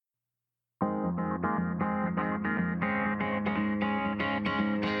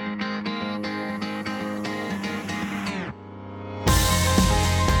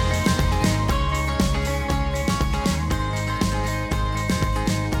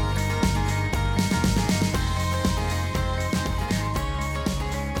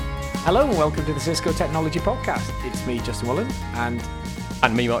Hello and welcome to the Cisco Technology Podcast. It's me, Justin Wallen, and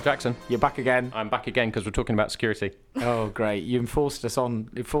me, Mark Jackson. You're back again. I'm back again because we're talking about security. Oh, great. You forced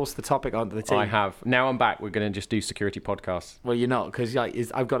the topic onto the team. I have. Now I'm back. We're going to just do security podcasts. Well, you're not, because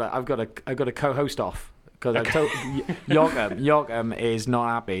I've got a co-host off. Because I told Yorkham is not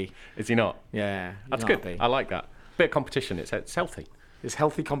happy. Is he not? Yeah. That's good. Happy. I like that. Bit of competition. It's healthy. It's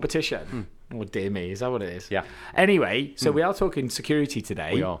healthy competition. Oh, dear me. Is that what it is? Yeah. Anyway, so we are talking security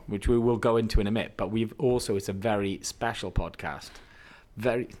today. We are. Which we will go into in a minute. But it's a very special podcast.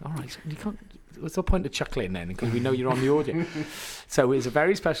 All right. You can't. What's the point of chuckling then? Because we know you're on the audio. So it's a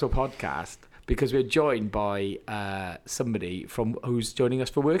very special podcast because we're joined by somebody who's joining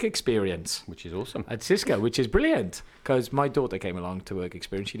us for work experience, which is awesome at Cisco, which is brilliant. Because my daughter came along to work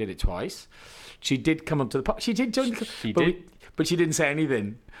experience. She did it twice. She did come up to the podcast. She did join. But she didn't say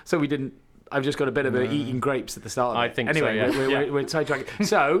anything. So we didn't. I've just got a bit of eating grapes at the start of it. I think anyway, so, yeah. We're sidetracking.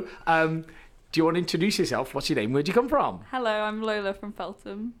 So, do you want to introduce yourself? What's your name? Where'd you come from? Hello, I'm Lola from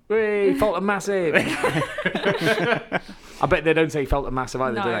Feltham. Hey, Feltham Massive. I bet they don't say Feltham Massive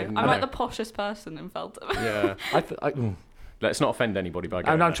either, no, do they? I'm like the poshest person in Feltham. Yeah. Let's not offend anybody by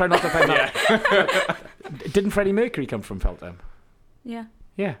going. I'm trying not to offend. Didn't Freddie Mercury come from Feltham? Yeah.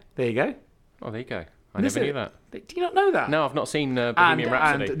 Yeah, there you go. Oh, there you go. I never knew that. Do you not know that? No, I've not seen Bohemian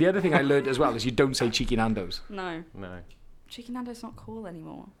Rhapsody. And the other thing I learned as well is you don't say cheeky Nando's. No. No. Cheeky Nando's not cool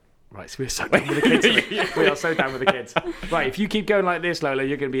anymore. Right, so we're so down with the kids. We are so down with the kids. Right, if you keep going like this, Lola,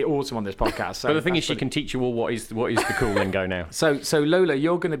 you're going to be awesome on this podcast. So but the thing is, she can teach you all what is the cool lingo now. So Lola,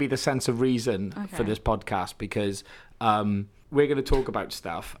 you're going to be the sense of reason for this podcast because we're going to talk about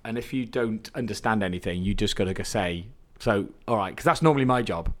stuff, and if you don't understand anything, you just got to say, so, all right, because that's normally my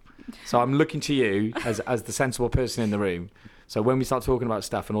job. So I'm looking to you as the sensible person in the room. So when we start talking about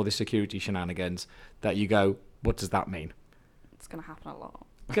stuff and all this security shenanigans, that you go, what does that mean? It's going to happen a lot.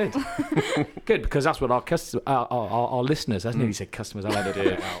 Good. Good, because that's what our listeners, I nearly said customers, I'll edit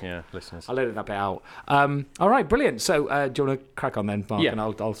it out. Yeah, listeners. I'll edit that bit out. All right, brilliant. So do you want to crack on then, Mark, and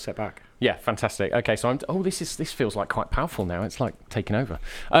I'll step back? Yeah, fantastic. Okay, so this feels like quite powerful now. It's like taking over.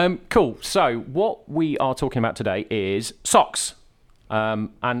 Cool. So what we are talking about today is socks.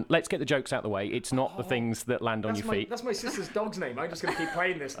 And let's get the jokes out of the way. It's not the things that land on your feet. That's my sister's dog's name. I'm just going to keep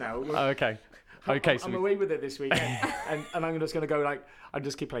playing this now. Okay. I'm away with it this weekend, and I'm just going to go like, I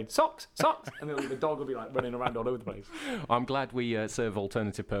just keep playing socks, and then the dog will be like running around all over the place. I'm glad we serve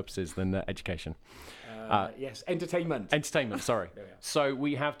alternative purposes than education. Yes, entertainment. Sorry. So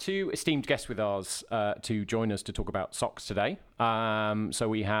we have two esteemed guests with us to join us to talk about socks today. So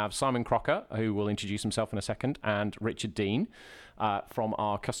we have Simon Crocker, who will introduce himself in a second, and Richard Dean. From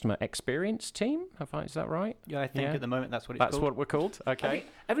our customer experience team. Is that right? Yeah, I think at the moment that's what it's called. That's what we're called. Okay.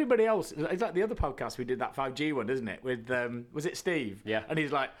 Everybody else, it's like the other podcast we did, that 5G one, isn't it? With was it Steve? Yeah. And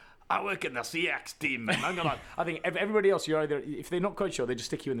he's like, I work in the CX team. And I'm like, I think everybody else, you're either, if they're not quite sure, they just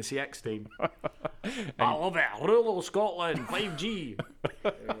stick you in the CX team. I love it. Rural Scotland, 5G.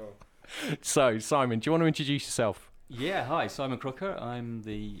 So, Simon, do you want to introduce yourself? Yeah, hi, Simon Crocker. I'm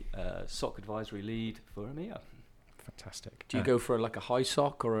the SOC advisory lead for EMEA. Fantastic. Do you go for like a high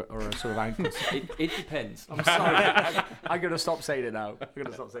sock or a sort of ankle? It depends. I'm sorry. I'm going to stop saying it now.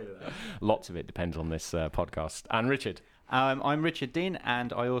 Lots of it depends on this podcast. And Richard? I'm Richard Dean,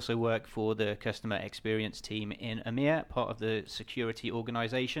 and I also work for the customer experience team in EMEA, part of the security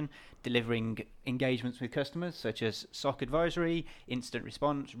organisation, delivering engagements with customers such as SOC advisory, incident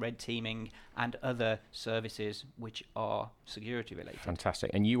response, red teaming, and other services which are security related.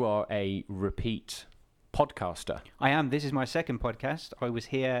 Fantastic. And you are a repeat podcaster. I am. This is my second podcast. I was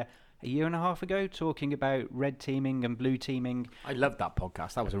here a year and a half ago talking about red teaming and blue teaming. I loved that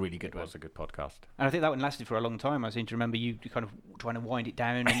podcast. That was a really good one. It was a good podcast. And I think that one lasted for a long time. I seem to remember you kind of trying to wind it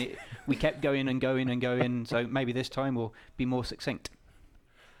down, and we kept going and going and going. So maybe this time we'll be more succinct.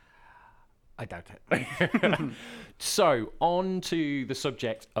 I doubt it. So, on to the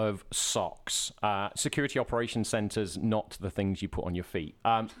subject of socks. Security operations centres, not the things you put on your feet.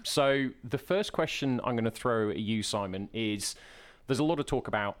 So, the first question I'm going to throw at you, Simon, is there's a lot of talk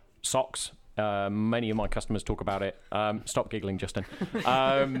about socks. Many of my customers talk about it. Stop giggling, Justin.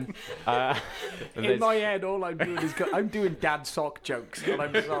 In my head, all I'm doing is I'm doing dad sock jokes, and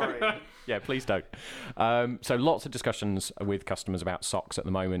I'm sorry. Yeah, please don't. So lots of discussions with customers about socks at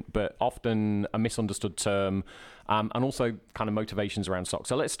the moment, but often a misunderstood term, and also kind of motivations around socks.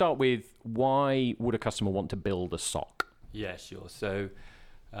 So let's start with, why would a customer want to build a sock? Yeah, sure. So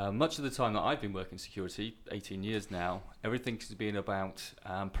much of the time that I've been working security, 18 years now, everything has been about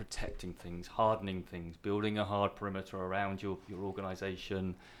protecting things, hardening things, building a hard perimeter around your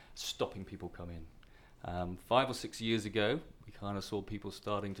organisation, stopping people come in. 5 or 6 years ago, we kind of saw people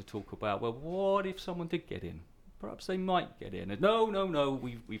starting to talk about, well, what if someone did get in? Perhaps they might get in. And no,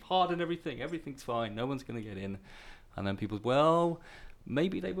 we've hardened everything. Everything's fine. No one's going to get in. And then people, well,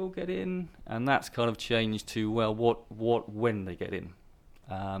 maybe they will get in. And that's kind of changed to, well, when they get in.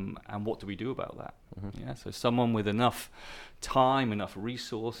 And what do we do about that? Mm-hmm. Yeah, so someone with enough time, enough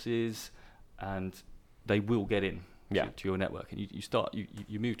resources, and they will get in to your network. And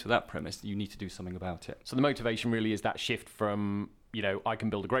you move to that premise. You need to do something about it. So the motivation really is that shift from, I can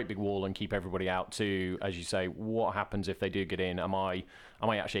build a great big wall and keep everybody out to, as you say, what happens if they do get in? Am I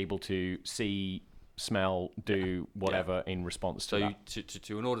actually able to see, smell, do whatever in response to that?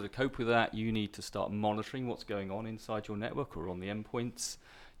 So in order to cope with that, you need to start monitoring what's going on inside your network or on the endpoints.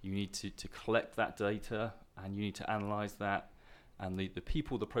 You need to collect that data, and you need to analyze that. And the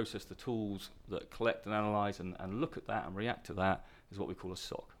people, the process, the tools that collect and analyze and look at that and react to that is what we call a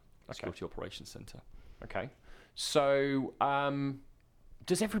SOC, Security Operations Center. Okay. So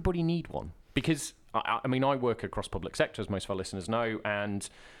does everybody need one? Because, I work across public sector, as most of our listeners know, and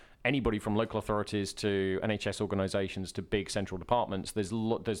anybody from local authorities to NHS organisations to big central departments, there's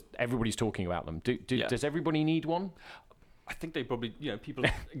everybody's talking about them. Does everybody need one? I think they probably, people,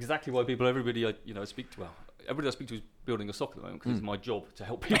 exactly why everybody I speak to, everybody I speak to is building a SOC at the moment because it's my job to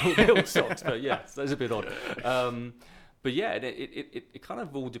help people build SOCs. But yeah, so it's a bit odd. But yeah, it kind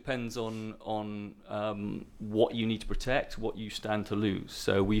of all depends on what you need to protect, what you stand to lose.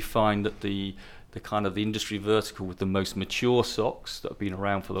 So we find that the kind of the industry vertical with the most mature SOCs that have been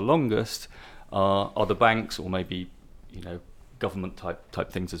around for the longest are the banks, or maybe government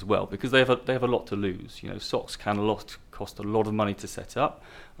type things as well, because they have a lot to lose. SOCs cost a lot of money to set up,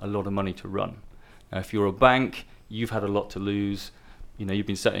 a lot of money to run. Now, if you're a bank, you've had a lot to lose. You've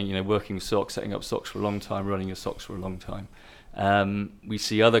been working with SOCs, setting up SOCs for a long time, running your SOCs for a long time. We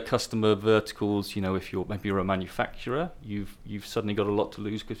see other customer verticals. If you're a manufacturer, you've suddenly got a lot to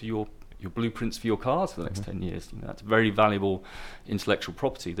lose because your blueprints for your cars for the next 10 years. That's very valuable intellectual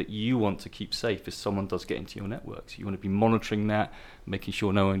property that you want to keep safe if someone does get into your network. So you want to be monitoring that, making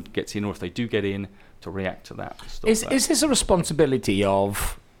sure no one gets in, or if they do get in, to react to that. Is this a responsibility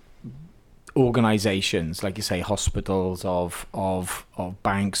of organizations, like you say, hospitals, of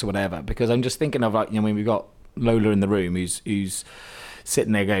banks or whatever? Because I'm just thinking of, when we've got Lola in the room who's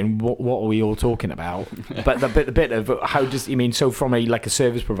sitting there going, what are we all talking about? But the bit of how does so from a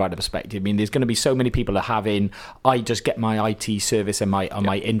service provider perspective, there's going to be so many people I just get my IT service and my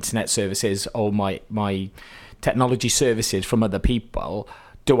internet services or my technology services from other people.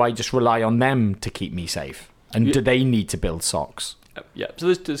 Do I just rely on them to keep me safe? And do they need to build SOCs? Yeah,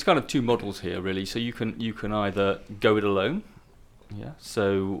 so there's kind of two models here, really. So you can either go it alone. Yeah.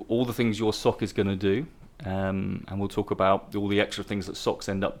 So all the things your SOC is going to do, and we'll talk about all the extra things that SOCs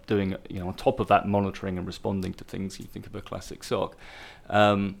end up doing, on top of that, monitoring and responding to things. You think of a classic SOC.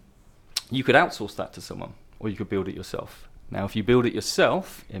 You could outsource that to someone, or you could build it yourself. Now, if you build it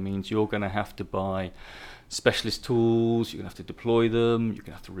yourself, it means you're going to have to buy specialist tools, you're going to have to deploy them, you're going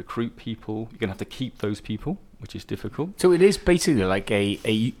to have to recruit people, you're going to have to keep those people, which is difficult. So it is basically like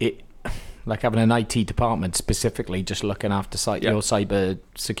like having an IT department specifically just looking after your cyber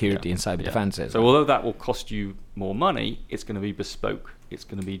security and cyber defenses. So although that will cost you more money, it's going to be bespoke. It's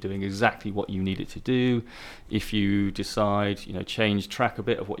going to be doing exactly what you need it to do. If you decide, change track a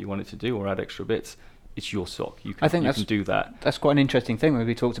bit of what you want it to do or add extra bits, it's your SOC. You can do that. That's quite an interesting thing when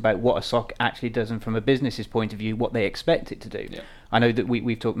we talked about what a SOC actually does, and from a business's point of view, what they expect it to do. Yeah. I know that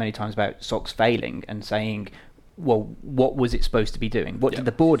we've talked many times about SOCs failing and saying, well, what was it supposed to be doing? What did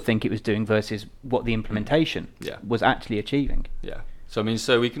the board think it was doing versus what the implementation was actually achieving? Yeah. So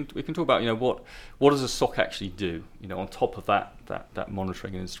we can talk about what does a SOC actually do? On top of that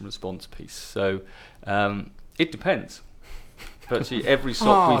monitoring and incident response piece. So it depends. Virtually every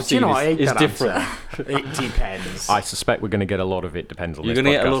SOC we've seen is different. It depends. I suspect we're going to get a lot of it depends on You're this podcast.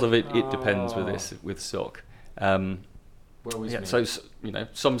 You're going to get a lot of it depends with SOC. So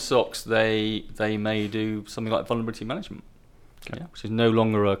some SOCs they may do something like vulnerability management, which is no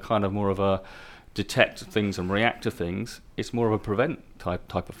longer a kind of more of a detect things and react to things. It's more of a prevent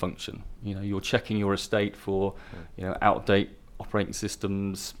type of function. You're checking your estate for out of date operating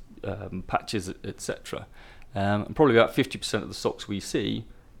systems, patches, etc. And probably about 50% of the SOCs we see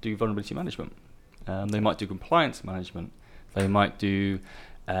do vulnerability management. They might do compliance management. They might do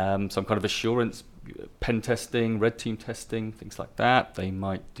some kind of assurance, pen testing, red team testing, things like that. They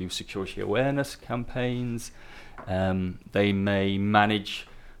might do security awareness campaigns. They may manage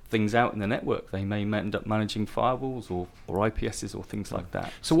things out in the network. They may end up managing firewalls or IPSs or things like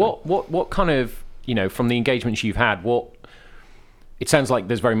that. So what kind of, from the engagements you've had, what it sounds like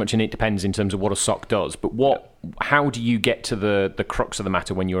there's very much an it depends in terms of what a SOC does. But how do you get to the crux of the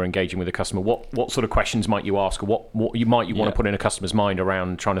matter when you're engaging with a customer? What sort of questions might you ask, or what you want to put in a customer's mind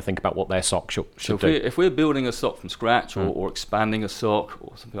around trying to think about what their SOC should do? If we're building a SOC from scratch or expanding a SOC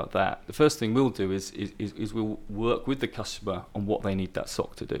or something like that, the first thing we'll do is we'll work with the customer on what they need that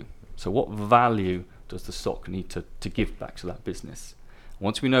SOC to do. So what value does the SOC need to give back to that business?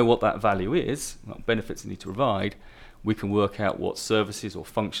 Once we know what that value is, what benefits it need to provide, we can work out what services or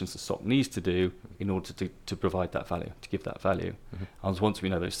functions the SOC needs to do in order to provide that value, to give that value. And once we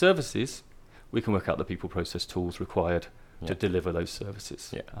know those services, we can work out the people, process, tools required to deliver those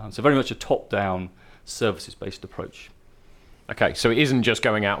services. So very much a top-down, services-based approach. Okay, so it isn't just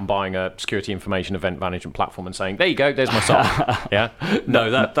going out and buying a security information event management platform and saying, there you go, there's my SOC. Yeah? No,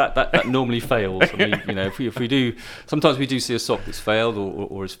 that normally fails. I mean, if we do, sometimes we do see a SOC that's failed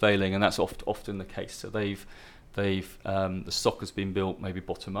or is failing, and that's often the case. So the SOC has been built maybe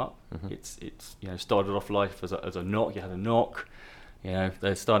bottom up. It's started off life as a NOC. You had a NOC.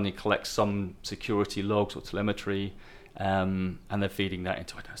 They're starting to collect some security logs or telemetry, and they're feeding that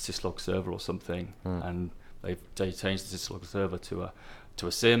into a syslog server or something, and they changed the syslog server to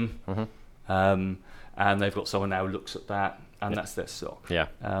a SIM, and they've got someone now who looks at that, and that's their SOC.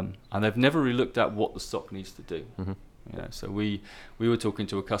 And they've never really looked at what the SOC needs to do. So we were talking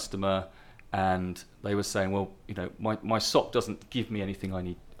to a customer, and they were saying, well, my SOC doesn't give me anything I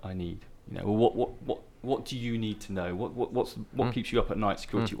need. Well, what do you need to know? What keeps you up at night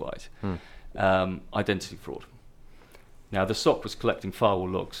security wise? Identity fraud. Now the SOC was collecting firewall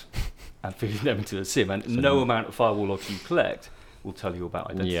logs and feeding them into the SIM, and no amount of firewall logs you collect will tell you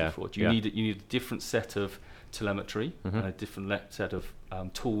about identity fraud. You need a different set of telemetry and a different set of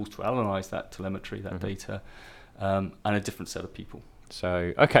tools to analyze that telemetry, that data, and a different set of people.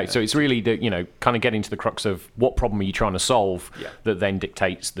 So so it's really kind of getting to the crux of what problem are you trying to solve that then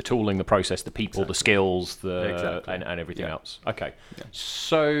dictates the tooling, the process, the people, the skills, and everything else. Okay,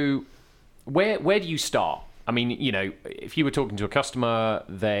 so where do you start? I mean, if you were talking to a customer,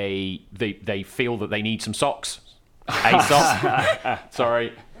 they feel that they need some socks. A sock.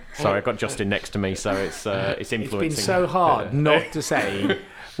 Sorry, I've got Justin next to me, so it's influencing. It's been so hard not to say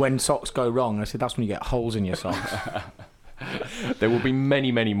when socks go wrong. I said that's when you get holes in your socks. There will be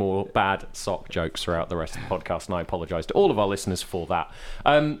many, many more bad sock jokes throughout the rest of the podcast, and I apologise to all of our listeners for that.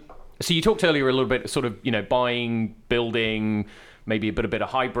 So you talked earlier a little bit, sort of, buying, building, maybe a bit of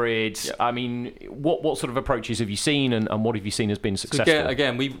hybrid. I mean, what sort of approaches have you seen, and what have you seen has been successful? So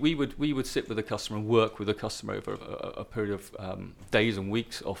again, we would sit with the customer and work with the customer over a period of days and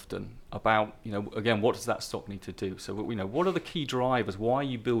weeks, often about again, what does that SOC need to do? So what are the key drivers? Why are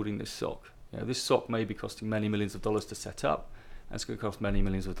you building this SOC? This SOC may be costing many millions of dollars to set up, and it's going to cost many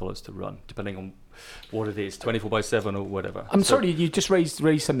millions of dollars to run, depending on what it is, 24/7 or whatever. I'm sorry, you just raised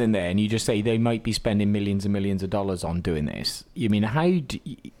something there, and you just say they might be spending millions and millions of dollars on doing this. You mean,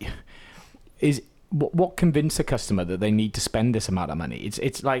 what convince a customer that they need to spend this amount of money?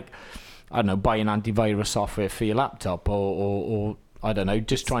 It's like, I don't know, buying antivirus software for your laptop, or I don't know,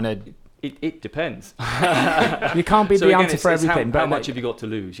 just trying to. It depends. You can't be the answer for everything. How much have you got to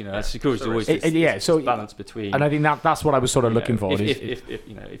lose? Security is always this balance between. And I think that's what I was sort of looking for.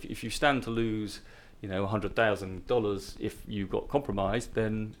 If you stand to lose, $100,000 if you got compromised,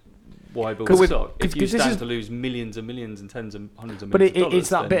 then why build a SOC? If you stand to lose millions and millions and tens and hundreds of millions of dollars, it's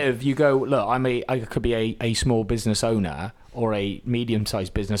that bit of you go, look, I could be a small business owner or a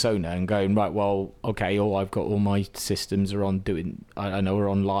medium-sized business owner and going, right, well, okay, I've got all my systems are on are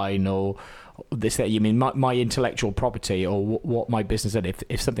online or this, that. You mean my intellectual property or what my business did,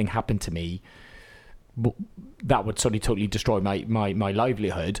 if something happened to me, that would sort of totally destroy my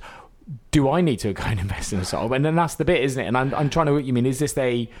livelihood. Do I need to go and invest in a SOC? And then that's the bit, isn't it? And I'm trying to, is this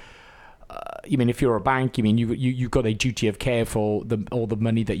you mean if you're a bank, you mean you've got a duty of care for all the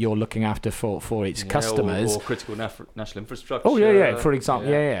money that you're looking after for its customers, or critical national infrastructure. Oh yeah, for example,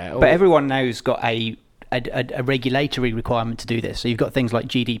 yeah. But everyone now's got a regulatory requirement to do this. So you've got things like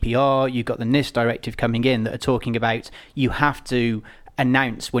GDPR, you've got the NIST directive coming in that are talking about you have to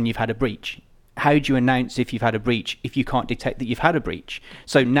announce when you've had a breach. How do you announce if you've had a breach if you can't detect that you've had a breach?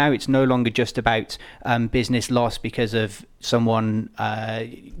 So now it's no longer just about business loss because of someone,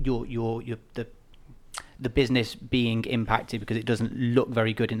 the business being impacted because it doesn't look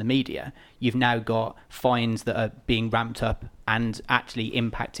very good in the media. You've now got fines that are being ramped up and actually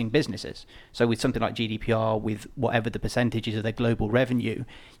impacting businesses. So with something like GDPR, with whatever the percentages of their global revenue,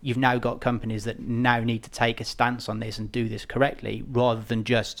 you've now got companies that now need to take a stance on this and do this correctly, rather than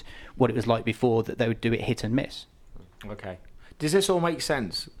just what it was like before, that they would do it hit and miss. Okay. Does this all make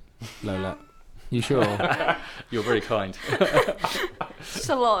sense, Lola? You sure? You're very kind.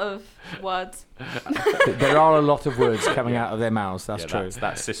 a lot of words. There are a lot of words coming out of their mouths. That's true.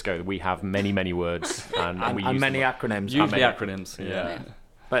 That's Cisco. We have many, many words, and we use many them. acronyms. Usually acronyms. Yeah.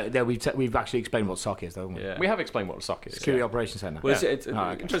 But we've actually explained what SOC is, though, haven't we? Yeah. We have explained what a SOC is. Security Operations Center. Well, Yeah. it's Oh,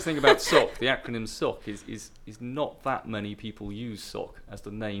 okay. interesting about SOC. The acronym SOC is not that many people use SOC as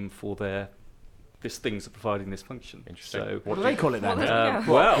the name for this things are providing this function. Interesting. So, What do they call it then?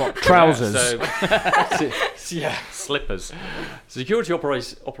 well, Trousers. Yeah, Slippers. Security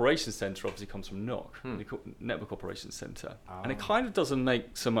Operations Center obviously comes from NOC, Network Operations Center, and it kind of doesn't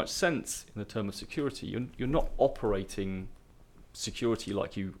make so much sense in the term of security. You're not operating security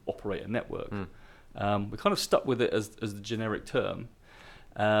like you operate a network. We kind of stuck with it as the generic term,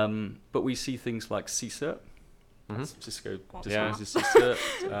 but we see things like CSIRT. Cisco discloses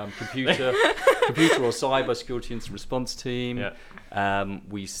CSIRT, computer or cyber security incident response team. Yeah.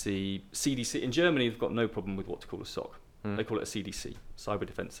 We see CDC. In Germany, they've got no problem with what to call a SOC. They call it a CDC, Cyber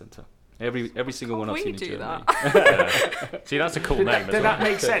Defense Center. Every single one I've seen in Germany. See, that's a cool name. Does that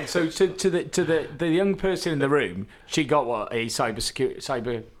make sense? So to the young person in the room, she got what, a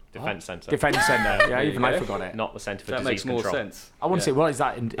cyber Defense Center. defense center. Yeah, even I go. forgot it. Not the Centre for That Disease makes more Control. sense. I want to say, what is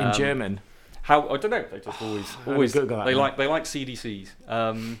that in German? How I don't know. They just always Google that they now. like CDCs.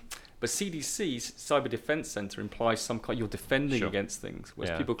 But CDC's Cyber Defense Center implies some kind you're defending Sure. against things,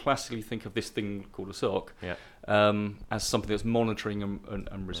 whereas Yeah. people classically think of this thing called a SOC Yeah. as something that's monitoring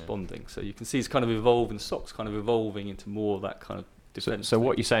and responding. So you can see it's kind of evolving. The SOC's kind of evolving into more of that kind of defense. So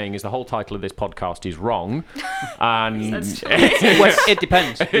what you're saying is the whole title of this podcast is wrong, and Well, it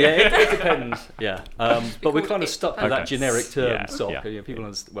depends. Yeah, it depends. Yeah, but we're kind of stuck with that Okay. generic term Yeah, SOC. yeah. You know, people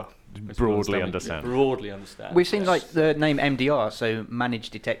understand. Well, most people Broadly it. understand. Yeah, broadly understand. We've seen yes. like the name MDR, so Manage,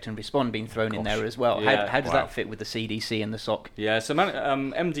 Detect and Respond, being thrown in there as well. Yeah. How does Wow. that fit with the CDC and the SOC? Yeah, so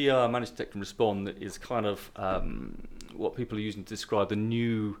MDR, Managed Detect and Respond, is kind of what people are using to describe the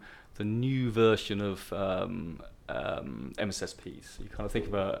new version of MSSPs. So you kind of think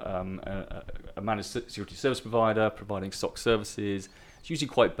about a managed security service provider providing SOC services. It's usually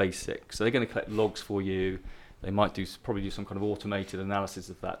quite basic, so they're going to collect logs for you. They might probably do some kind of automated analysis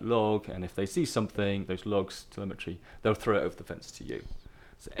of that log, and if they see something, those logs, telemetry, they'll throw it over the fence to you.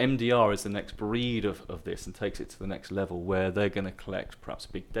 So MDR is the next breed of this and takes it to the next level, where they're going to collect perhaps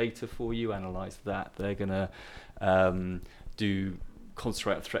big data for you, analyze that. They're going to do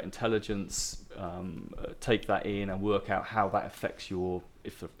concentrate threat intelligence, take that in and work out how that affects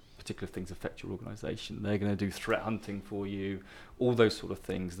if the particular things affect your organization. They're going to do threat hunting for you, all those sort of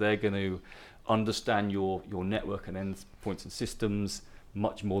things. They're going to understand your network and endpoints and systems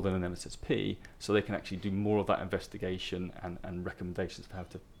much more than an MSSP, so they can actually do more of that investigation and recommendations for how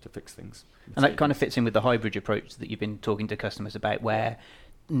to fix things. And that kind of fits in with the hybrid approach that you've been talking to customers about, where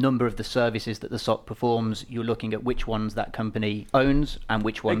number of the services that the SOC performs, you're looking at which ones that company owns and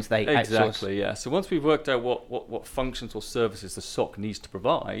which ones they outsource. Exactly, yeah. So once we've worked out what functions or services the SOC needs to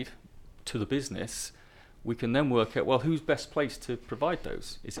provide to the business, we can then work out, well, who's best placed to provide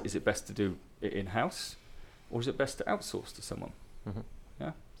those? Is it best to do it in-house, or is it best to outsource to someone?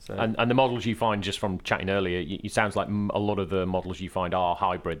 Yeah. So and the models you find, just from chatting earlier, it sounds like a lot of the models you find are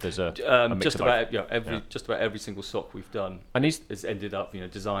hybrid. There's a mix just of both. about just about every single SOC we've done And has ended up,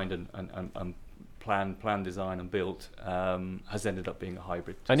 designed and plan design and built has ended up being a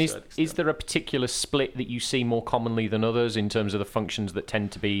hybrid. to And a is certain extent. there a particular split that you see more commonly than others in terms of the functions that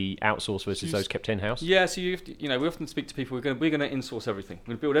tend to be outsourced versus those kept in-house? Yeah, so you have to, we often speak to people. We're going to insource everything. We're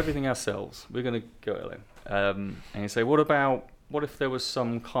going to build everything ourselves. We're going to go it alone. And you say, what if there was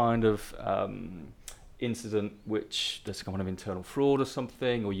some kind of incident which there's some kind of internal fraud or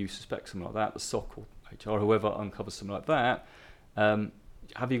something, or you suspect something like that, the SOC or HR, whoever uncovers something like that.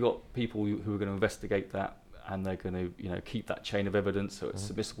 Have you got people who are going to investigate that, and they're going to keep that chain of evidence so it's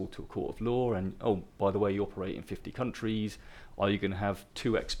submissible to a court of law? And by the way, you operate in 50 countries. Are you going to have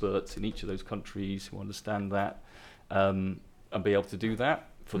 2 experts in each of those countries who understand that and be able to do that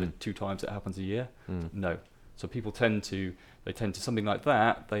for the 2 times it happens a year? No. So people tend to something like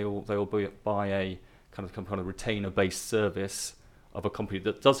that. They'll buy a kind of retainer-based service of a company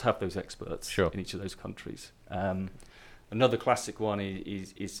that does have those experts in each of those countries. Another classic one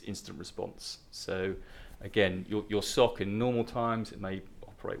is incident response. So again, your SOC in normal times, it may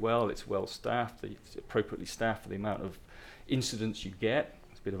operate well, it's well staffed, it's appropriately staffed for the amount of incidents you get.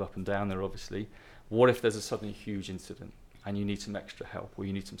 It's a bit of up and down there, obviously. What if there's a suddenly huge incident and you need some extra help, or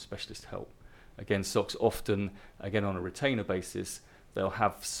you need some specialist help? Again, SOCs often, again on a retainer basis, they'll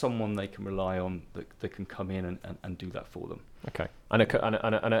have someone they can rely on that can come in and do that for them. Okay, and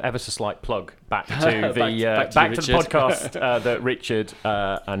an ever so slight plug back to the back to to the podcast that Richard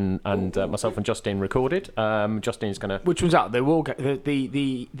and myself and Justin recorded. Justin's going to Which one's out? The war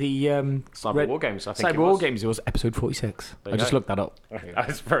Cyber War Games. I think Cyber War Games. It was episode 46. I just looked that up.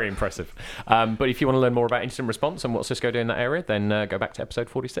 That's very impressive. But if you want to learn more about incident response and what Cisco do in that area, then go back to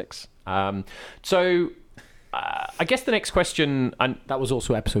episode 46. So I guess the next question, and That was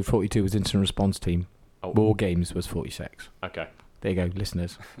also episode 42. Was incident response team. War Games was 46. okay, There you go,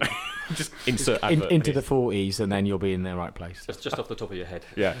 listeners. just insert advert, into please. the 40s, and then you'll be in the right place. That's just off the top of your head.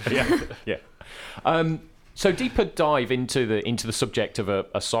 Yeah. So deeper dive into the subject of a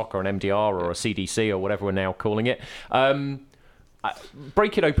SOC or an MDR or a CDC or whatever we're now calling it.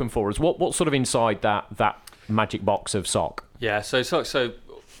 Break it open for us. What's sort of inside that magic box of SOC? Yeah, so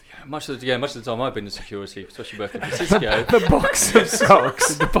much of the time I've been in security, especially working for Cisco. The box of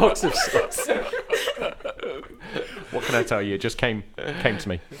socks. The box of socks. What can I tell you? It just came to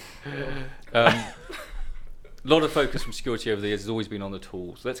me. A lot of focus from security over the years has always been on the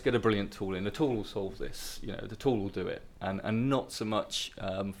tools. Let's get a brilliant tool in. The tool will solve this. The tool will do it, and not so much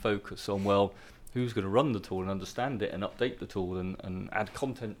focus on who's going to run the tool and understand it and update the tool and add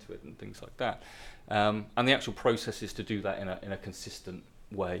content to it and things like that. And the actual process is to do that in a consistent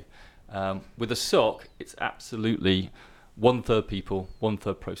way. With a SOC, it's absolutely 1/3 people,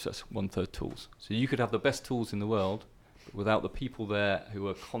 1/3 process, 1/3 tools. So you could have the best tools in the world, but without the people there who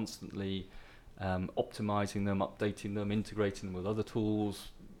are constantly optimizing them, updating them, integrating them with other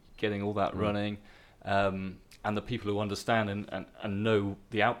tools, getting all that running, and the people who understand and know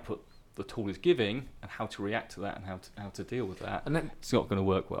the output the tool is giving and how to react to that and how to deal with that, And then, it's not going to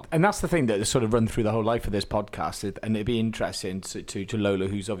work well. and that's the thing that has sort of run through the whole life of this podcast, and it'd be interesting to Lola,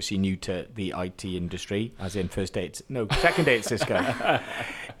 who's obviously new to the IT industry, as in second day at Cisco,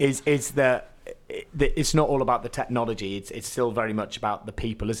 is that it's not all about the technology. It's still very much about the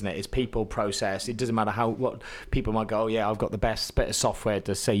people, isn't it? It's people, process. It doesn't matter what people might go, oh yeah, I've got the best bit of software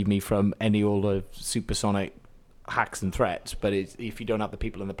to save me from all the supersonic hacks and threats, but if you don't have the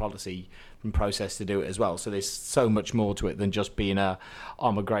people and the policy and process to do it as well. So there's so much more to it than just being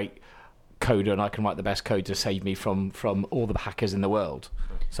I'm a great coder and I can write the best code to save me from all the hackers in the world.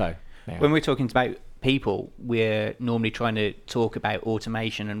 So yeah. When we're talking about people, we're normally trying to talk about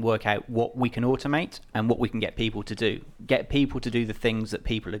automation and work out what we can automate and what we can get people to do. Get people to do the things that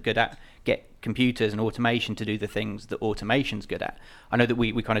people are good at. Get computers and automation to do the things that automation's good at. I know that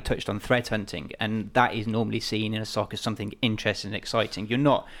we kind of touched on threat hunting, and that is normally seen in a SOC as something interesting and exciting. You're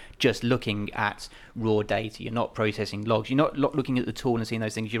not just looking at raw data. You're not processing logs. You're not looking at the tool and seeing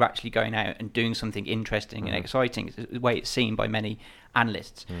those things. You're actually going out and doing something interesting and exciting. It's the way it's seen by many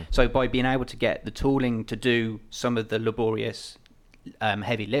analysts. So by being able to get the tooling to do some of the laborious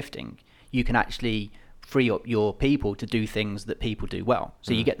heavy lifting, you can actually free up your people to do things that people do well.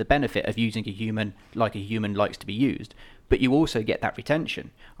 So you get the benefit of using a human like a human likes to be used, but you also get that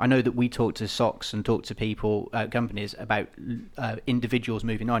retention. I know that we talk to SOCs and talk to people, companies about individuals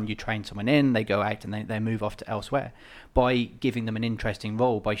moving on. You train someone in, they go out and they move off to elsewhere. By giving them an interesting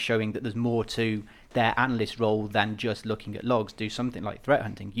role, by showing that there's more to their analyst role than just looking at logs, do something like threat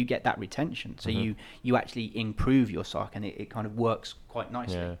hunting, you get that retention. So you actually improve your SOC, and it kind of works quite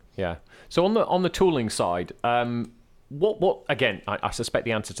nicely. Yeah. So on the tooling side, what again? I suspect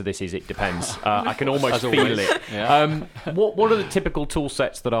the answer to this is it depends. I can almost feel it. Yeah. What are the typical tool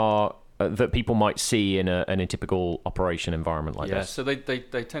sets that are that people might see in a typical operation environment like this? So they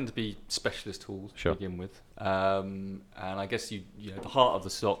tend to be specialist tools to begin with, and I guess the heart of the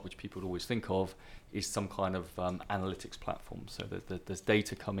SOC, which people would always think of, is some kind of analytics platform. So there's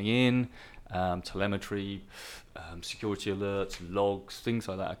data coming in, telemetry, security alerts, logs, things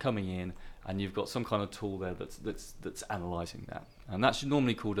like that are coming in, and you've got some kind of tool there that's analysing that. And that's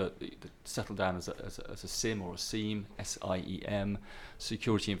normally called settled down as a SIEM or a SIEM, SIEM,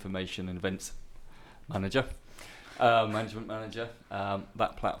 Security Information and Events Manager, Management Manager,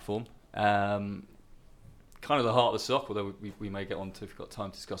 that platform. Kind of the heart of the SOC, although we may get on to, if we've got time,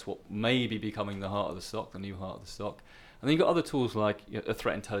 to discuss what may be becoming the heart of the SOC, the new heart of the SOC. And then you've got other tools like a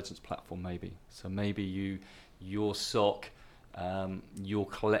threat intelligence platform, maybe. So maybe your SOC, you're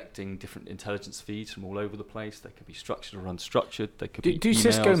collecting different intelligence feeds from all over the place. They could be structured or unstructured. They could be Do emails,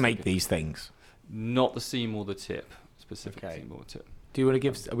 Cisco make these things? Not the SIEM or the TIP, specifically Okay. SIEM or the TIP. Do you want to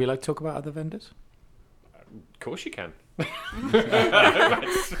give? Are we allowed to talk about other vendors? Of course you can. It's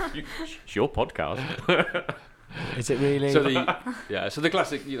your podcast. Is it really? So the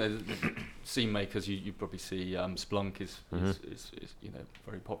classic, the SIEM makers you probably see. Splunk is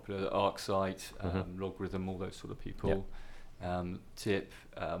very popular. ArcSight, Logarithm, all those sort of people. Tip,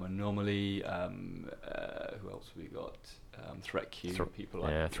 Anomaly, who else have we got? ThreatQ, people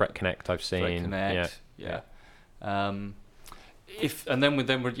like Threat Connect. I've seen. Threat Connect,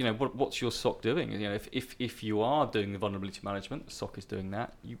 what's your SOC doing? If you are doing the vulnerability management, the SOC is doing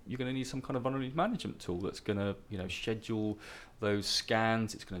that. You're going to need some kind of vulnerability management tool that's going to schedule those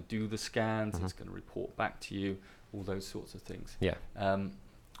scans. It's going to do the scans. It's going to report back to you. All those sorts of things. Yeah.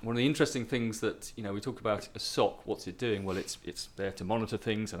 One of the interesting things that we talk about a SOC. What's it doing? Well, it's there to monitor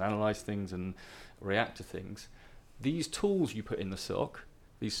things and analyze things and react to things. These tools you put in the SOC,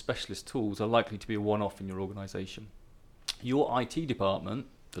 these specialist tools, are likely to be a one-off in your organization. Your IT department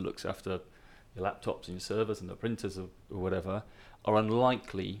that looks after your laptops and your servers and the printers or whatever are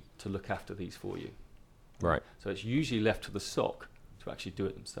unlikely to look after these for you. Right. So it's usually left to the SOC to actually do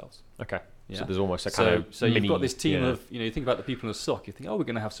it themselves. Okay. Yeah. So there's almost a kind of so you've got this team of, you think about the people in the SOC, you think, we're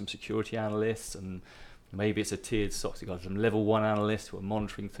going to have some security analysts, and maybe it's a tiered SOC. So you've got some level 1 analysts who are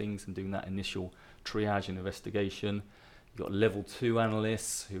monitoring things and doing that initial triage and investigation. You've got level 2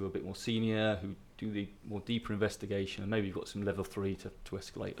 analysts who are a bit more senior, who do the more deeper investigation, and maybe you've got some level 3 to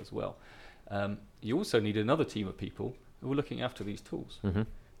escalate as well. You also need another team of people who are looking after these tools. Mm-hmm.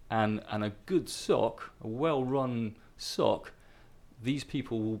 And a good SOC, a well-run SOC, these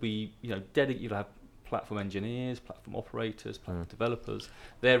people will be, dedicated. You'll have platform engineers, platform operators, platform developers.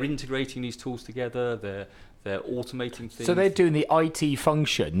 They're integrating these tools together. They're automating things. So they're doing the IT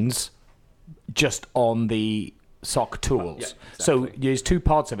functions just on the SOC tools. Yeah, exactly. So there's two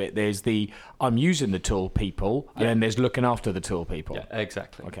parts of it. There's the I'm using the tool people, and then there's looking after the tool people. Yeah,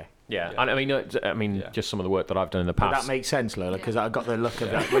 exactly. Okay. Yeah. And just some of the work that I've done in the But past. that makes sense, Lola, because I got the look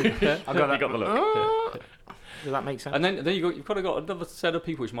of that. I got the look. Does that make sense? And then you've got another set of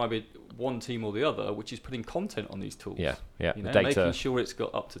people, which might be one team or the other, which is putting content on these tools. Yeah. The data. Making sure it's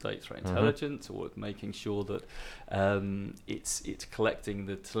got up-to-date threat intelligence, or making sure that it's collecting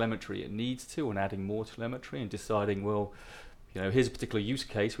the telemetry it needs to, and adding more telemetry, and deciding, well, here's a particular use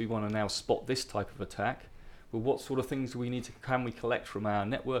case. We want to now spot this type of attack. Well, what sort of things can we collect from our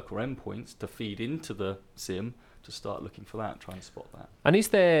network or endpoints to feed into the SIEM to start looking for that and try and spot that? And is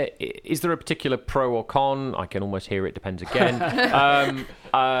there a particular pro or con? I can almost hear it depends again. Shall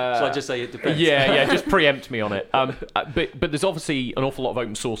I just say it depends? Yeah, just preempt me on it. But there's obviously an awful lot of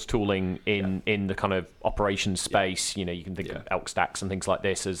open source tooling in the kind of operations space. You can think of Elk Stacks and things like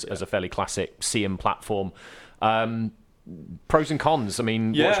this as a fairly classic SIEM platform. Pros and cons. I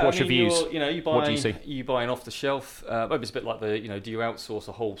mean, what's your views? What do you see? You buy an off-the-shelf. Maybe it's a bit like do you outsource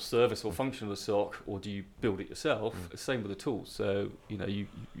a whole service or function of the SOC, or do you build it yourself? Same with the tools. So you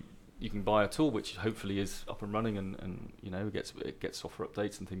can buy a tool which hopefully is up and running and it gets software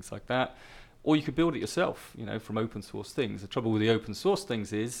updates and things like that, or you could build it yourself. From open source things. The trouble with the open source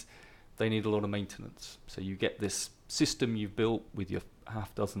things is they need a lot of maintenance. So you get this system you've built with your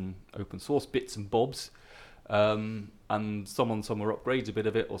half dozen open source bits and bobs. And someone somewhere upgrades a bit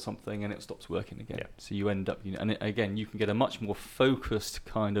of it or something, and it stops working again. Yeah. So you end up, and again, you can get a much more focused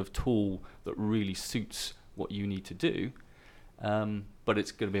kind of tool that really suits what you need to do. But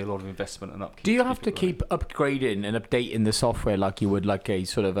it's going to be a lot of investment and upkeep. Do you have to keep upgrading and updating the software like you would like a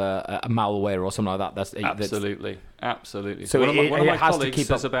sort of a malware or something like that? Absolutely. So one of my has colleagues to keep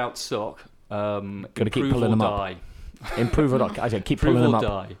says about SOC, keep pulling them up. Improve or die. I said keep pulling them up.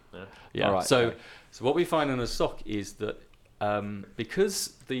 Die. Yeah. All right. So what we find in a SOC is that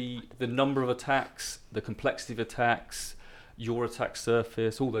because the number of attacks, the complexity of attacks, your attack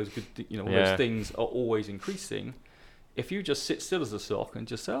surface, all those good, those things are always increasing. If you just sit still as a SOC and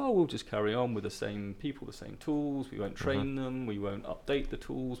just say, we'll just carry on with the same people, the same tools, we won't train them, we won't update the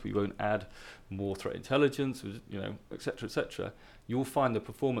tools, we won't add more threat intelligence, et cetera, you'll find the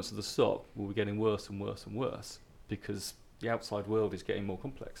performance of the SOC will be getting worse and worse and worse because the outside world is getting more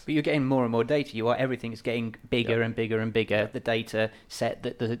complex. But you're getting more and more data. Everything is getting bigger and bigger and bigger. The data set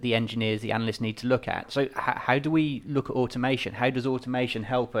that the engineers, the analysts need to look at. So how do we look at automation? How does automation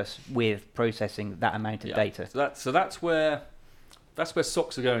help us with processing that amount of data? So that's where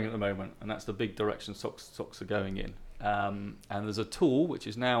SOCs are going at the moment, and that's the big direction SOCs are going in. And there's a tool which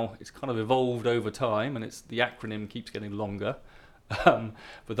is now it's kind of evolved over time, and the acronym keeps getting longer. But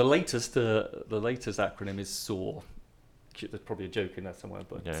the latest acronym is SOAR. There's probably a joke in there somewhere,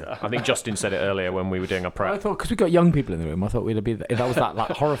 but I think Justin said it earlier when we were doing our prep. I thought because we got young people in the room, I thought we'd be that was that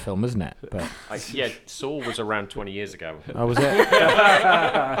like horror film, isn't it? But Saw was around 20 years ago. Oh, was it?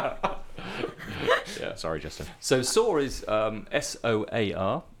 Sorry, Justin. So SOAR is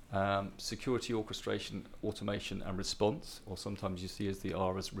SOAR, Security Orchestration, Automation and Response, or sometimes you see as the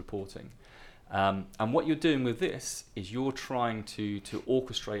R as reporting. And what you're doing with this is you're trying to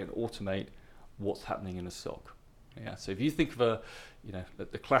orchestrate and automate what's happening in a SOC. Yeah. So if you think of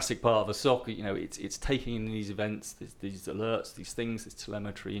the classic part of a SOC, it's taking in these events, these alerts, these things, this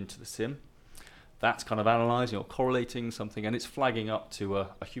telemetry into the SIM. That's kind of analysing or correlating something, and it's flagging up to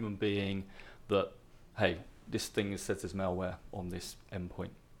a human being that, hey, this thing says there's malware on this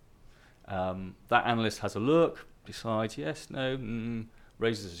endpoint. That analyst has a look, decides yes, no,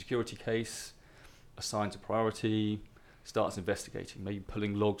 raises a security case, assigns a priority, starts investigating, maybe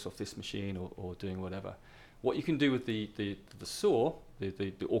pulling logs off this machine or doing whatever. What you can do with the SOAR,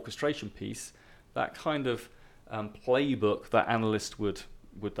 the orchestration piece, that kind of playbook that analyst would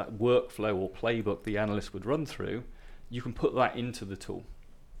that workflow or playbook the analyst would run through, you can put that into the tool.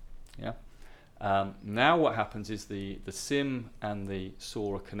 Yeah. Now what happens is the SIM and the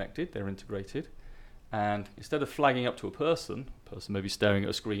SOAR are connected, they're integrated, and instead of flagging up to a person maybe staring at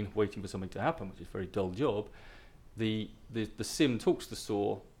a screen waiting for something to happen, which is a very dull job, the SIM talks to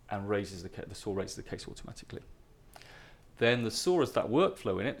SOAR and the SOAR raises the case automatically. Then the SOAR has that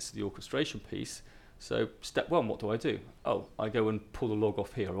workflow in it, it's the orchestration piece. So step one, what do? Oh, I go and pull the log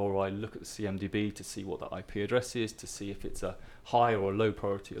off here, or I look at the CMDB to see what that IP address is, to see if it's a high or a low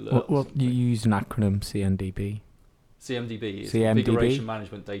priority alert. Well, you use an acronym, CMDB. CMDB is Configuration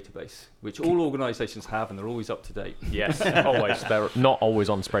Management Database, which all organisations have, and they're always up to date. Yes, always. They're not always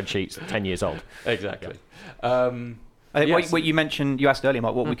on spreadsheets, 10 years old. Exactly. I think what you mentioned, you asked earlier,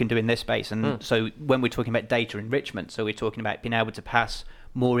 Mark, what we can do in this space. And so when we're talking about data enrichment, so we're talking about being able to pass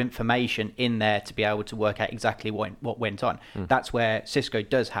more information in there to be able to work out exactly what went on. That's where Cisco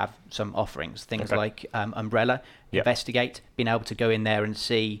does have some offerings, things like Umbrella, Investigate, being able to go in there and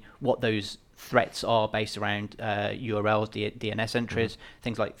see what those threats are based around URLs, DNS entries,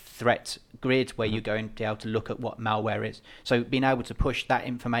 things like Threat Grid, where you're going to be able to look at what malware is. So being able to push that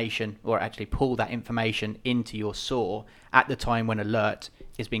information, or actually pull that information into your SOAR at the time when alert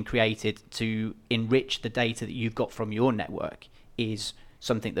is being created to enrich the data that you've got from your network, is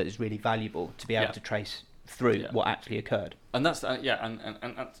something that is really valuable to be able to trace through what actually occurred. And that's and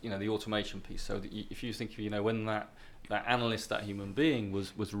that's, the automation piece. So that if you think of when that analyst, that human being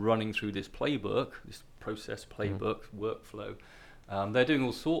was running through this playbook, this process playbook workflow, they're doing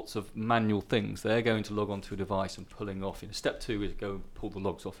all sorts of manual things. They're going to log onto a device and pulling off. Step 2 is go pull the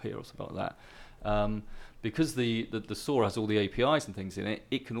logs off here or something like that. Because the SOAR has all the APIs and things in it,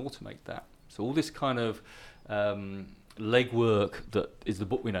 it can automate that. So all this kind of legwork that is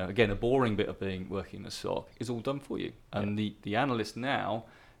again a boring bit of working in a SOC is all done for you, and the analyst now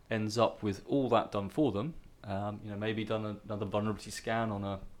ends up with all that done for them. Maybe done another vulnerability scan on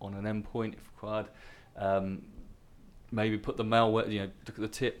an endpoint if required. Maybe put the malware, look at the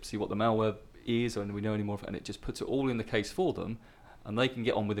tip, see what the malware is, or we know any more of it, and it just puts it all in the case for them, and they can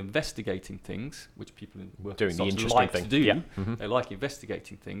get on with investigating things, which people doing the interesting like thing to do. They like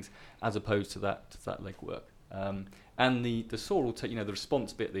investigating things as opposed to that legwork. And the SOAR will take, the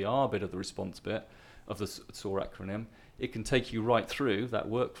response bit, the R bit of the response bit of the SOAR acronym. It can take you right through that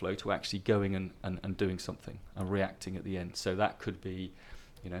workflow to actually going and doing something and reacting at the end. So that could be,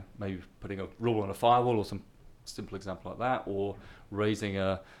 maybe putting a rule on a firewall or some simple example like that, or raising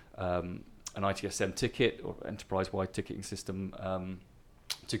an ITSM ticket or enterprise-wide ticketing system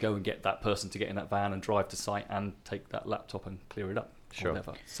to go and get that person to get in that van and drive to site and take that laptop and clear it up. Sure.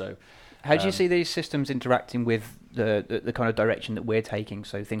 Whatever. So. How do you see these systems interacting with the kind of direction that we're taking?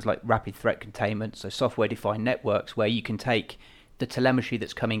 So things like rapid threat containment, so software-defined networks, where you can take the telemetry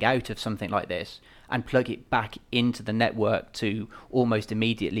that's coming out of something like this and plug it back into the network to almost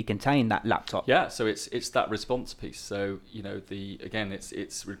immediately contain that laptop. Yeah, so it's that response piece. So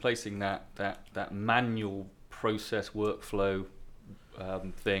it's replacing that manual process workflow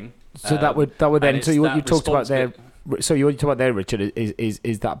thing. So that would then. So what you talked about there. So you talked about there, Richard,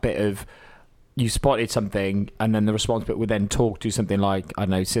 is that bit of you spotted something, and then the response bit would then talk to something like, I don't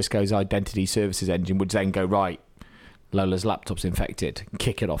know, Cisco's identity services engine would then go, right, Lola's laptop's infected,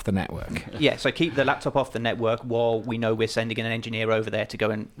 kick it off the network. Yeah, so keep the laptop off the network while we know we're sending an engineer over there to go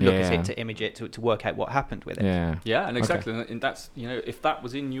and look at it, to image it, to work out what happened with it. Yeah, and exactly, and that's if that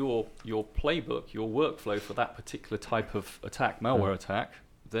was in your playbook, your workflow for that particular type of attack, malware attack,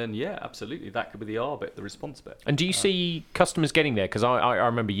 then absolutely, that could be the R bit, the response bit. And do you see customers getting there? Because I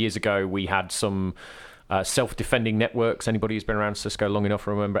remember years ago we had some self-defending networks. Anybody who's been around Cisco long enough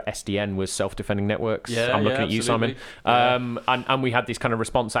remember SDN was self-defending networks. I'm looking at you, Simon. And we had these kind of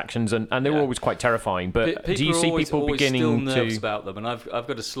response actions, and they were always quite terrifying. But do you see people beginning still to nervous about them? And I've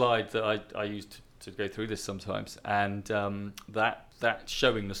got a slide that I used to go through this sometimes, and that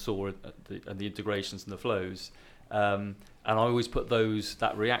showing the SOAR and the integrations and the flows. And I always put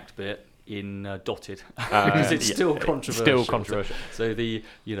that React bit in dotted because it's still controversial. Still controversial. So the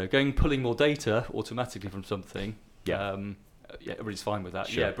pulling more data automatically from something Yeah. Yeah, everybody's fine with that.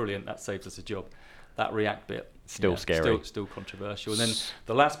 Sure. Yeah, brilliant. That saves us a job. That React bit, Still scary. Still controversial. And then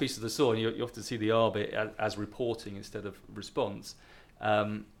the last piece of the saw, and you often see the R bit as reporting instead of response.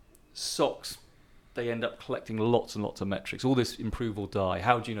 SOCs, they end up collecting lots and lots of metrics. All this improve or die.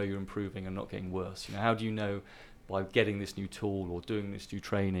 How do you know you're improving and not getting worse? How do you know by getting this new tool or doing this new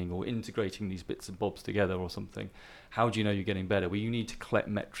training or integrating these bits and bobs together or something? How do you know you're getting better? Well, you need to collect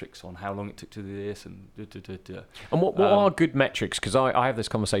metrics on how long it took to do this and And what are good metrics? Because I have this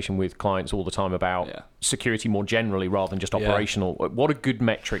conversation with clients all the time about security more generally rather than just operational. What are good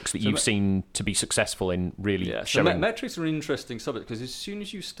metrics that you've seen to be successful in really showing? So metrics are an interesting subject because as soon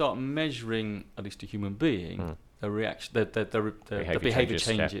as you start measuring, at least a human being, the reaction, the behavior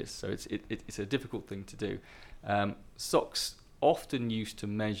changes. So it's a difficult thing to do. SOCs often used to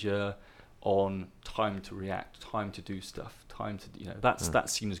measure on time to react, time to do stuff, time to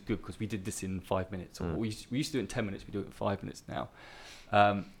that's seen as good because we did this in 5 minutes, or we used to do it in 10 minutes. We do it in 5 minutes now.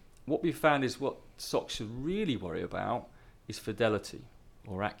 What we found is what SOCs should really worry about is fidelity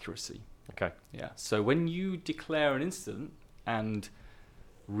or accuracy. Okay. Yeah. So when you declare an incident and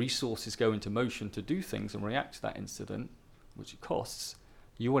resources go into motion to do things and react to that incident, which it costs,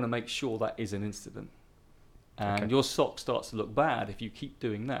 you want to make sure that is an incident. And your SOC starts to look bad if you keep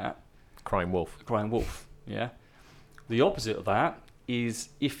doing that. Crying wolf, yeah. The opposite of that is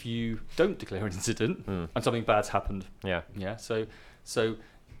if you don't declare an incident and something bad's happened. Yeah. So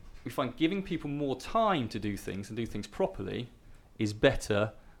we find giving people more time to do things and do things properly is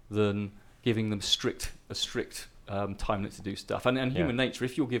better than giving them a strict time limit to do stuff. And human nature,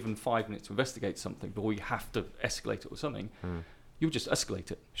 if you're given 5 minutes to investigate something, but you have to escalate it or something, you'll just escalate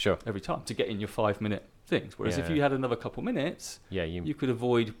it every time to get in your 5 minute things. Whereas if you had another couple minutes, you could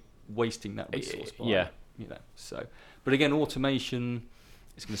avoid wasting that resource by, so but again, automation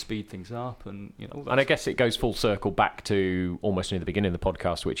is going to speed things up and all that. And I guess it goes full circle back to almost near the beginning of the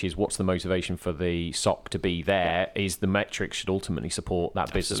podcast, which is what's the motivation for the SOC to be there is the metrics should ultimately support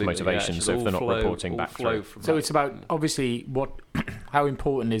that business motivation. So if they're not reporting back through. So it's about obviously how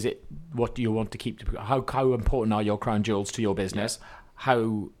important is it, what do you want to keep, how important are your crown jewels to your business?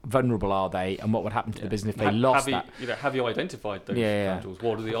 How vulnerable are they, and what would happen to the business if they lost that? Have you identified those crown jewels?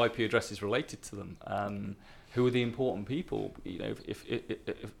 What are the IP addresses related to them? Who are the important people? If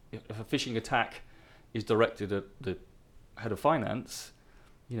a phishing attack is directed at the head of finance,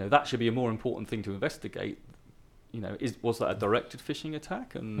 that should be a more important thing to investigate. Was that a directed phishing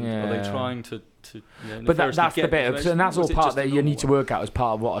attack, and are they trying to but that's the bit, and that's all part that you need to work out as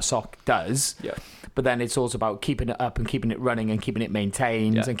part of what a SOC does. Yeah. But then it's also about keeping it up and keeping it running and keeping it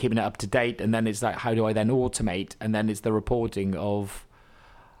maintained and keeping it up to date. And then it's like, how do I then automate? And then it's the reporting of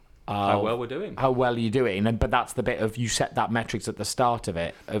how well we're doing, how well you're doing. But that's the bit of you set that metrics at the start of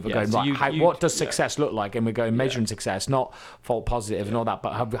it of going what does success look like, and we're going measuring success, not fault positive and all that,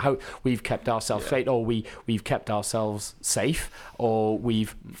 but how we've kept ourselves straight, or we've kept ourselves safe, or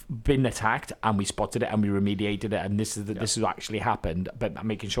we've been attacked and we spotted it and we remediated it, and this is what actually happened, but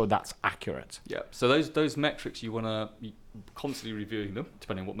making sure that's accurate. Yeah. So those metrics, you want to be constantly reviewing them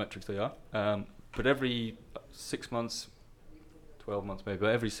depending on what metrics they are, but every 6 months, 12 months maybe,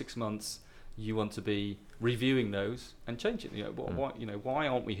 but every 6 months you want to be reviewing those and changing. Why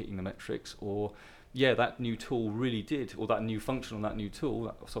aren't we hitting the metrics? Or that new tool really did, or that new function on that new tool,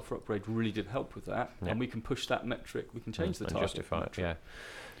 that software upgrade really did help with that, and we can push that metric. We can change the target. Justify it. Yeah.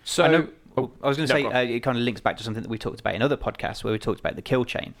 So I was going to say it kind of links back to something that we talked about in other podcasts where we talked about the kill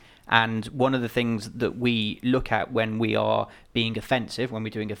chain. And one of the things that we look at when we are being offensive, when we're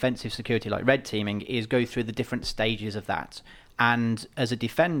doing offensive security like red teaming, is go through the different stages of that. And as a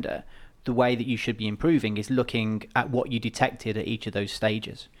defender, the way that you should be improving is looking at what you detected at each of those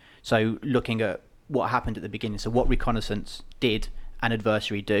stages. So looking at what happened at the beginning. So what reconnaissance did an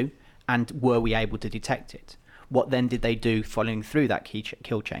adversary do, and were we able to detect it? What then did they do following through that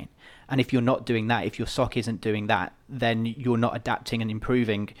kill chain? And if you're not doing that, if your SOC isn't doing that, then you're not adapting and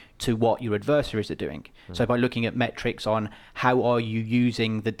improving to what your adversaries are doing. So by looking at metrics on how are you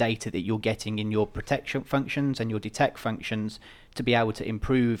using the data that you're getting in your protection functions and your detect functions to be able to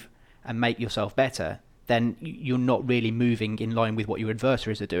improve and make yourself better, then you're not really moving in line with what your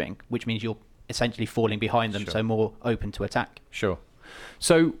adversaries are doing, which means you're essentially falling behind them, so more open to attack. Sure.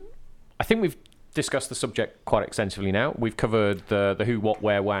 So I think we've discussed the subject quite extensively now. We've covered the who, what,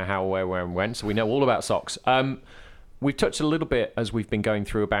 where, how, where, and when, so we know all about SOCs. we've touched a little bit as we've been going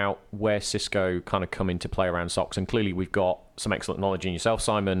through about where Cisco kind of come into play around SOCs, and clearly we've got some excellent knowledge in yourself,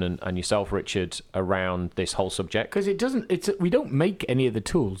 Simon, and yourself, Richard, around this whole subject. Because we don't make any of the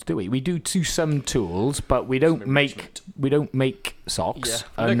tools, do we? We do some tools, but we don't make SOCs.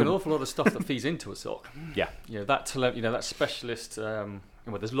 Yeah, there's an awful lot of stuff that feeds into a SOC. Yeah, that specialist.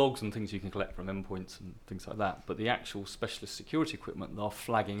 There's logs and things you can collect from endpoints and things like that, but the actual specialist security equipment, they're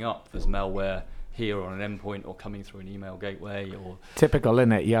flagging up there's malware here on an endpoint or coming through an email gateway or... Typical,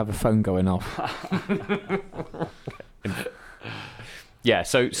 isn't it? You have a phone going off. Yeah,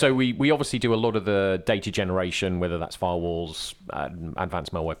 so we obviously do a lot of the data generation, whether that's firewalls,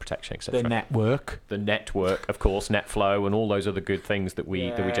 advanced malware protection, etc. The network, of course, NetFlow, and all those other good things that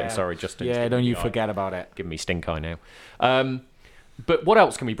we sorry, Justin. Yeah, don't you forget about it. Giving me stink eye now. But what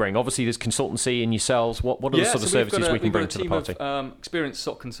else can we bring? Obviously, there's consultancy in yourselves. What are the sort of services we can bring to the party? We've got a team of experienced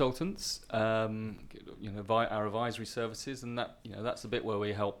SOC consultants, via our advisory services, and that's the bit where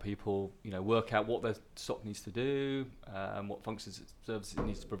we help people, work out what their SOC needs to do, what functions and services it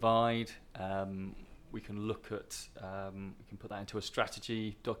needs to provide. We can look at, we can put that into a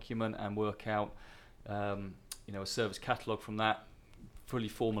strategy document and work out, a service catalogue from that, fully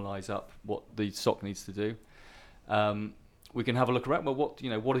formalise up what the SOC needs to do. We can have a look around. Well, what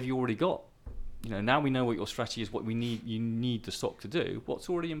have you already got? Now we know what your strategy is, what you need the SOC to do. What's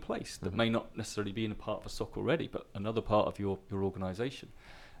already in place that may not necessarily be in a part of a SOC already, but another part of your organisation.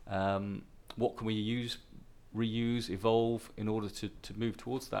 What can we reuse, evolve in order to move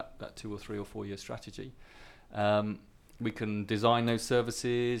towards that 2 or 3 or 4 year strategy? We can design those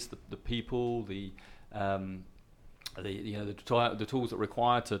services, the people, the tools that are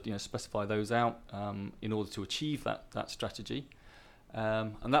required to specify those out in order to achieve that strategy,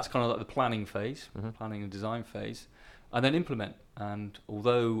 and that's kind of like the planning phase, planning and design phase, and then implement. And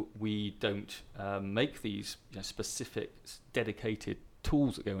although we don't make these specific dedicated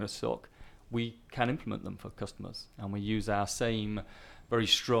tools that go in a SOC, we can implement them for customers, and we use our same very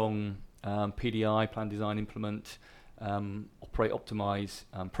strong PDI, plan, design, implement, operate, optimize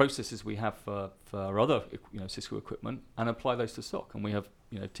processes we have for other Cisco equipment, and apply those to SOC. And we have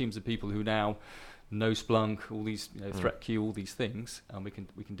teams of people who now know Splunk, all these ThreatQ, all these things, and we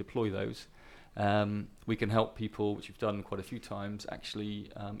can deploy those. We can help people, which we've done quite a few times, actually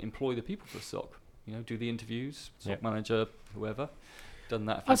employ the people for SOC. Do the interviews, SOC manager, whoever. Done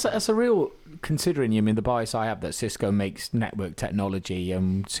that. That's a real, considering the bias I have that Cisco makes network technology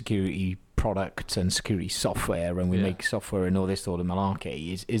and security products and security software, and we make software and all this sort of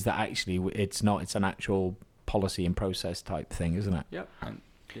malarkey. Is that actually it's not? It's an actual policy and process type thing, isn't it? Yeah.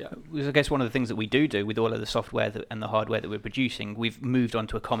 I guess one of the things that we do with all of the software and the hardware that we're producing, we've moved on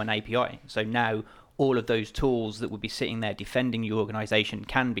to a common API. So now all of those tools that would be sitting there defending your organization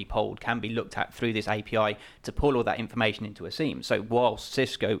can be polled, can be looked at through this API to pull all that information into a SIEM. So whilst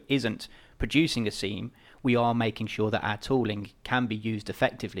Cisco isn't producing a SIEM, we are making sure that our tooling can be used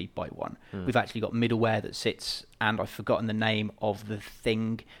effectively by one. We've actually got middleware that sits, and I've forgotten the name of the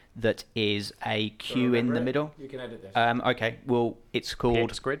thing that is a queue in the middle. You can edit this. Okay, well, it's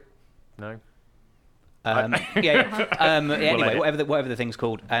called... Grid? No. Anyway, whatever the thing's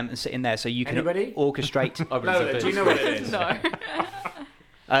called, and sit in there so you can orchestrate. Do you know what it is? No.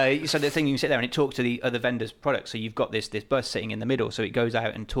 So the thing, you can sit there and it talks to the other vendor's products. So you've got this bus sitting in the middle, so it goes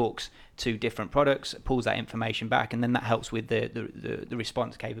out and talks to different products, pulls that information back, and then that helps with the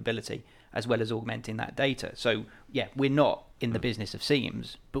response capability as well as augmenting that data. So yeah, we're not in the business of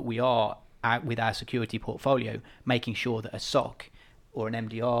SIEMs, but we are out with our security portfolio making sure that a SOC or an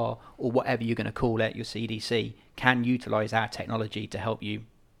MDR or whatever you're going to call it, your CDC, can utilize our technology to help you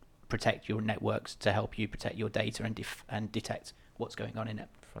protect your networks, to help you protect your data and detect what's going on in it.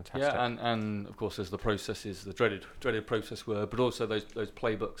 Fantastic. Yeah, and of course there's the processes, the dreaded process word, but also those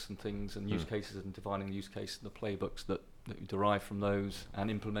playbooks and things and use cases and defining the use case and the playbooks that you derive from those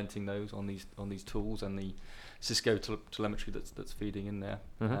and implementing those on these tools and the Cisco telemetry that's feeding in there.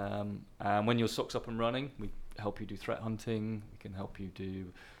 And when your SOC's up and running, we help you do threat hunting. We can help you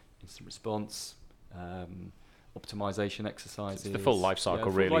do instant response, optimization exercises. It's the full life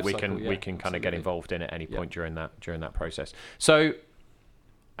cycle, really. We can kind of get involved in at any point during that process. So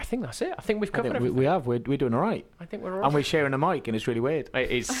I think that's it. I think we've covered everything. We have. We're doing all right. I think we're all right. And we're sharing a mic, and it's really weird.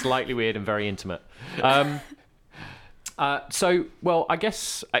 It is slightly weird and very intimate. Well, I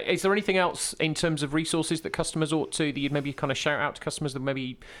guess, is there anything else in terms of resources that customers ought to, that you'd maybe kind of shout out to customers that may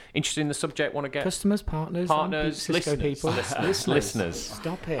be interested in the subject, want to get? Customers, partners, Cisco people. Listeners.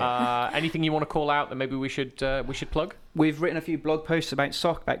 Stop it. Anything you want to call out that maybe we should plug? We've written a few blog posts about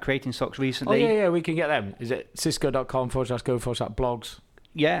SOC, about creating SOCs recently. Oh, yeah, we can get them. Is it cisco.com/go/blogs?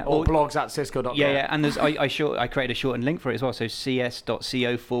 Yeah. Or blogs at Cisco.com. Yeah. And there's I created a shortened link for it as well. So cs.co/sock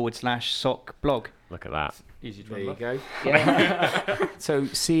blog. Look at that. Easy to There you remember. go. Yeah. So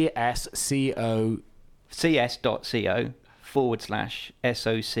CSCO.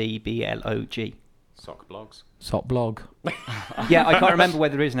 cs.co/SOCBLOG. Sock blogs. Sock blog. Yeah, I can't remember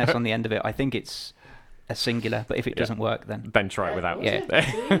whether there is an S on the end of it. I think it's a singular, but if it doesn't work, then Then try it without.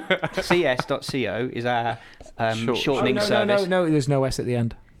 yeah. cs.co is our shortening service. No, there's no S at the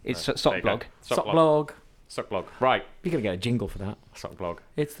end. It's There you sock go. blog. Sock blog. Sock blog. Right. You're going to get a jingle for that. Sock blog.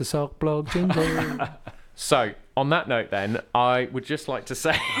 It's the sock blog jingle. So, on that note, then, I would just like to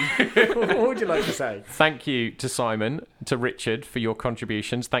say What would you like to say? thank you to Simon, to Richard for your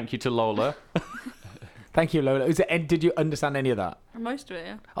contributions. Thank you to Lola. Thank you, Lola. Did you understand any of that? Most of it,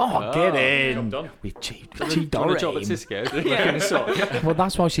 yeah. Oh, get in. job done. We cheaped Got a job at Doreen. Cisco. Making a sock. Well,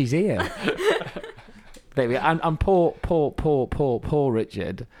 that's why she's here. There we go. And poor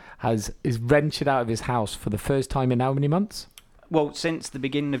Richard is wrenched out of his house for the first time in how many months? Well, since the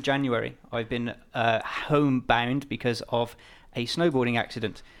beginning of January, I've been homebound because of a snowboarding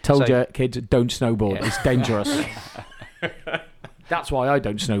accident. Told So- you, kids, don't snowboard. Yeah. It's dangerous. That's why I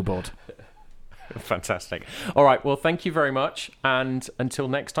don't snowboard. Fantastic. All right. Well, thank you very much. And until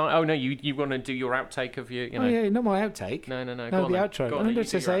next time. Oh, no, you want to do your outtake of your, Oh, yeah, no, my outtake. No. Go No, on the then. outro. Go on, I you wanted do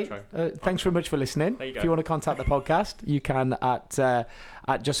to your say, outro. thanks very much for listening. There you go. If you want to contact the podcast, you can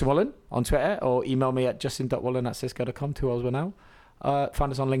at Justin Wallen on Twitter or email me at justin.wallen@cisco.com, 2 L's 1 L.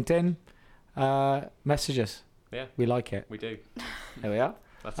 Find us on LinkedIn. Message us. Yeah. We like it. We do. There we are.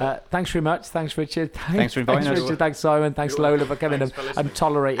 That's it. Thanks very much. Thanks, Richard. Thanks for inviting us. Richard. Thanks, Simon. Thanks, Lola, for coming Thanks for and listening.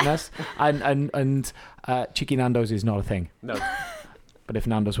 tolerating us. And Cheeky Nando's is not a thing. No. But if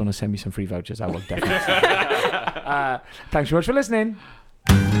Nando's want to send me some free vouchers, I will definitely. Thanks very much for listening.